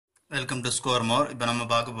Welcome to ஸ்கோர்மோர். இப்போ நம்ம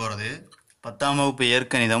பார்க்க போகிறது 10ஆம் வகுப்பு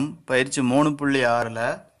இயற்கணிதம் பயிற்சி 3.6ல்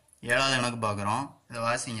 7வது கணக்கு பார்க்குறோம். இதை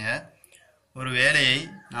வாசிங்க. ஒரு வேலையை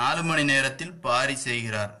 4 மணி நேரத்தில் பாரி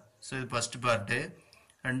செய்கிறார். ஸோ இது ஃபஸ்ட் பார்ட்டு.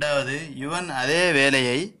 ரெண்டாவது, இவன் அதே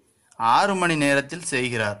வேலையை 6 மணி நேரத்தில்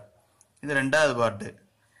செய்கிறார். இது ரெண்டாவது பார்ட்டு.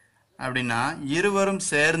 அப்படின்னா இருவரும்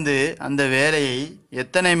சேர்ந்து அந்த வேலையை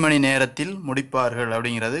எத்தனை மணி நேரத்தில் முடிப்பார்கள்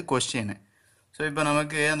அப்படிங்கிறது கொஸ்டின். ஸோ இப்போ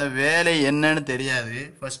நமக்கு அந்த வேலை என்னன்னு தெரியாது.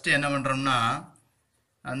 ஃபஸ்ட்டு என்ன பண்ணுறோம்னா,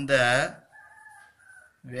 அந்த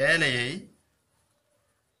வேலையை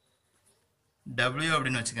W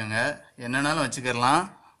அப்படின்னு வச்சுக்கோங்க. என்னன்னாலும் வச்சுக்கலாம்.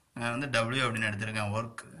 நான் வந்து W அப்படின்னு எடுத்துருக்கேன்,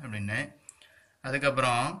 ஒர்க் அப்படின்னு.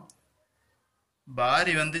 அதுக்கப்புறம்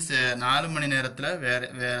பாரி வந்து 4 மணி நேரத்தில்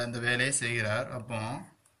அந்த வேலையை செய்கிறார். அப்போ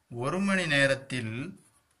 1 மணி நேரத்தில்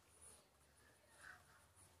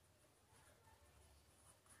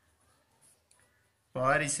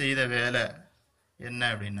பாரி செய்த வேலை என்ன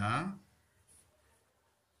அப்படின்னா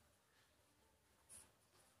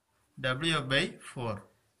W/4.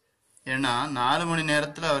 ஏன்னா 4 மணி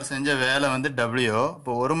நேரத்தில் அவர் செஞ்ச வேலை வந்து W.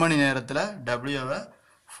 இப்போ 1 மணி நேரத்தில் W-வை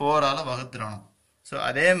 4ஆல் வகுத்துடணும். ஸோ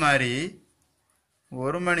அதே மாதிரி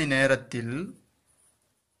 1 மணி நேரத்தில்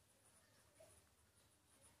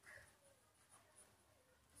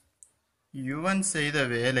யுவன் செய்த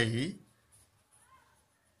வேலை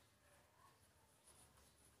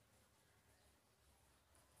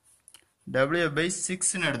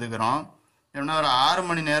W/6ன்னு எடுத்துக்கிறோம். ஏன்னா அவர் 6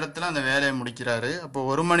 மணி நேரத்தில் அந்த வேலையை முடிக்கிறாரு. அப்போ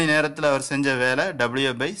 1 மணி நேரத்தில் அவர் செஞ்ச வேலை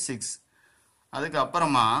W/6.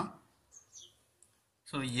 அதுக்கப்புறமா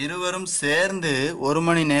ஸோ இருவரும் சேர்ந்து 1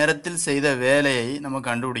 மணி நேரத்தில் செய்த வேலையை நம்ம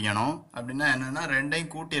கண்டுபிடிக்கணும். அப்படின்னா என்னென்னா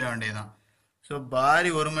ரெண்டையும் கூட்டிட வேண்டியதுதான். ஸோ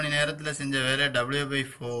பாரி 1 மணி நேரத்தில் செஞ்ச வேலை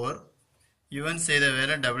W/4, யுவன் செய்த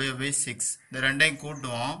வேலை W/6. இந்த ரெண்டையும்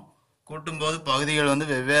கூட்டுவோம். கூட்டும்போது பகுதிகள் வந்து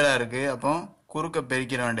வெவ்வேறாக இருக்குது. அப்போ குறுக்க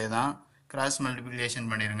பெருக்கிற வேண்டியதுதான். கிராஸ் மல்டிப்ளிகேஷன்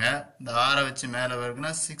பண்ணிடுங்க. இந்த 6 வச்சு மேலே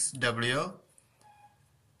பெருக்குன்னா 6W,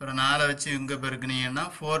 அப்புறம் 4 வச்சு இங்கே பெருக்குனீங்கன்னா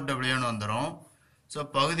 4Wன்னு வந்துடும். ஸோ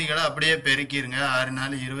பகுதிகளை அப்படியே பெருக்கிடுங்க. 6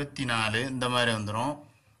 4 24 இந்த மாதிரி வந்துடும்.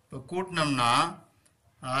 இப்போ கூட்டினோம்னா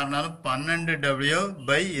 6 4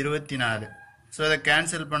 12W/24. ஸோ இதை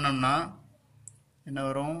கேன்சல் பண்ணோம்னா என்ன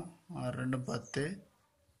வரும்? 6 2 10,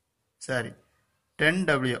 சாரி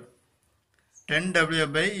 10W,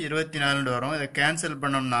 10W/24 வரும். இதை கேன்சல்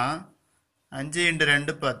பண்ணோம்னா 5 ×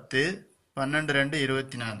 2 10, 12 2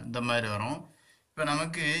 24 இந்த மாதிரி வரும். இப்போ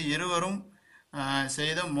நமக்கு இருவரும்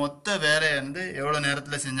செய்த மொத்த வேலையை வந்து எவ்வளோ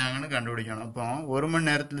நேரத்தில் செஞ்சாங்கன்னு கண்டுபிடிக்கணும். அப்போ 1 மணி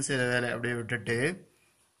நேரத்தில் செய்த வேலை அப்படியே விட்டுட்டு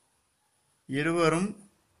இருவரும்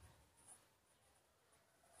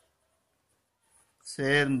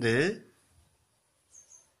சேர்ந்து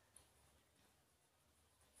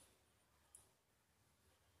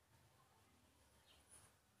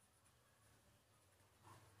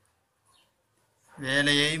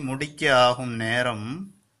வேலையை முடிக்க ஆகும் நேரம்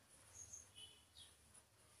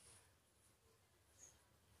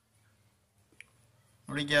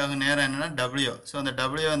என்னன்னா W. ஸோ அந்த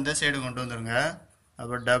W இந்த சைடு கொண்டு வந்துருங்க.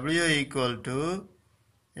 அப்போ W =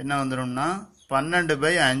 என்ன வந்துடும்னா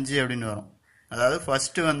 12/5 அப்படின்னு வரும். அதாவது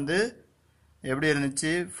ஃபஸ்ட்டு வந்து எப்படி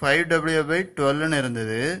இருந்துச்சு? 5W/12ன்னு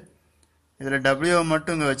இருந்தது. இதில் W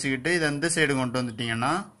மட்டும் இங்கே வச்சுக்கிட்டு இதை இந்த சைடு கொண்டு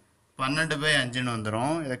வந்துட்டிங்கன்னா 12/5ன்னு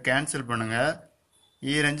வந்துடும். இதை கேன்சல் பண்ணுங்கள்.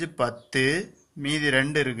 2 10, மீதி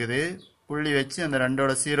 2 இருக்குது. புள்ளி வச்சு அந்த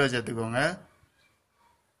 2ஓட 0 சேர்த்துக்கோங்க.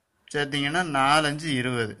 சேர்த்திங்கன்னா 4 5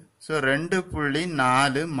 20. ஸோ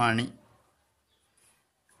 2.4 மணி.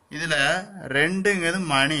 இதில் 2ங்கிறது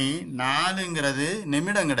மணி, 4ங்கிறது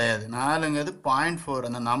நிமிடம் கிடையாது. 4ங்கிறது 0.4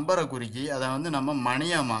 அந்த நம்பரை குறிக்கி அதை வந்து நம்ம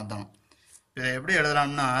மணியாக மாற்றணும். இதை எப்படி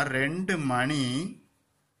எழுதலாம்னா 2 மணி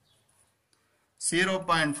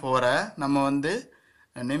 0.4 நம்ம வந்து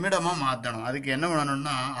நிமிடமாக மாற்றணும். அதுக்கு என்ன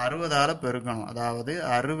பண்ணணும்னா 60ஆல் பெருக்கணும். அதாவது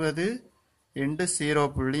 60 ×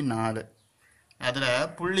 0.4. அதில்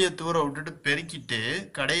புள்ளியை தூர விட்டுட்டு பெருக்கிட்டு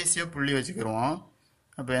கடைசியாக புள்ளி வச்சுக்கிடுவோம்.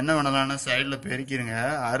 அப்போ என்ன பண்ணலாம்னா சைடில் பெருக்கிடுங்க.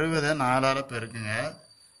 60 4ஆல் பெருக்குங்க.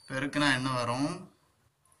 பெருக்குனா என்ன வரும்?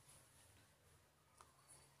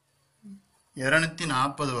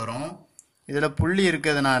 240 வரும். இதில் புள்ளி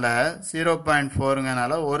இருக்கிறதுனால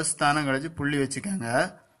 0.4ங்கனால ஒரு ஸ்தானம் கழிச்சு புள்ளி வச்சுக்கோங்க.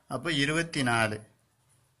 அப்போ 24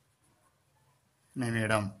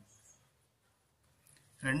 நிமிடம்.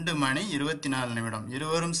 2 மணி 24 நிமிடம்.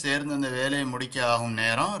 இருவரும் சேர்ந்து அந்த வேலையை முடிக்க ஆகும்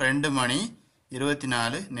நேரம் 2 மணி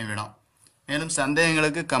 24 நிமிடம். மேலும்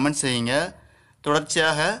சந்தேகங்களுக்கு கமெண்ட் செய்யுங்க.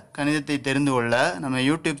 தொடர்ச்சியாக கணிதத்தை தெரிந்து கொள்ள நம்ம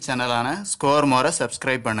யூடியூப் சேனலான ஸ்கோர்மோரை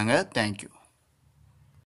சப்ஸ்கிரைப் பண்ணுங்கள். தேங்க்யூ.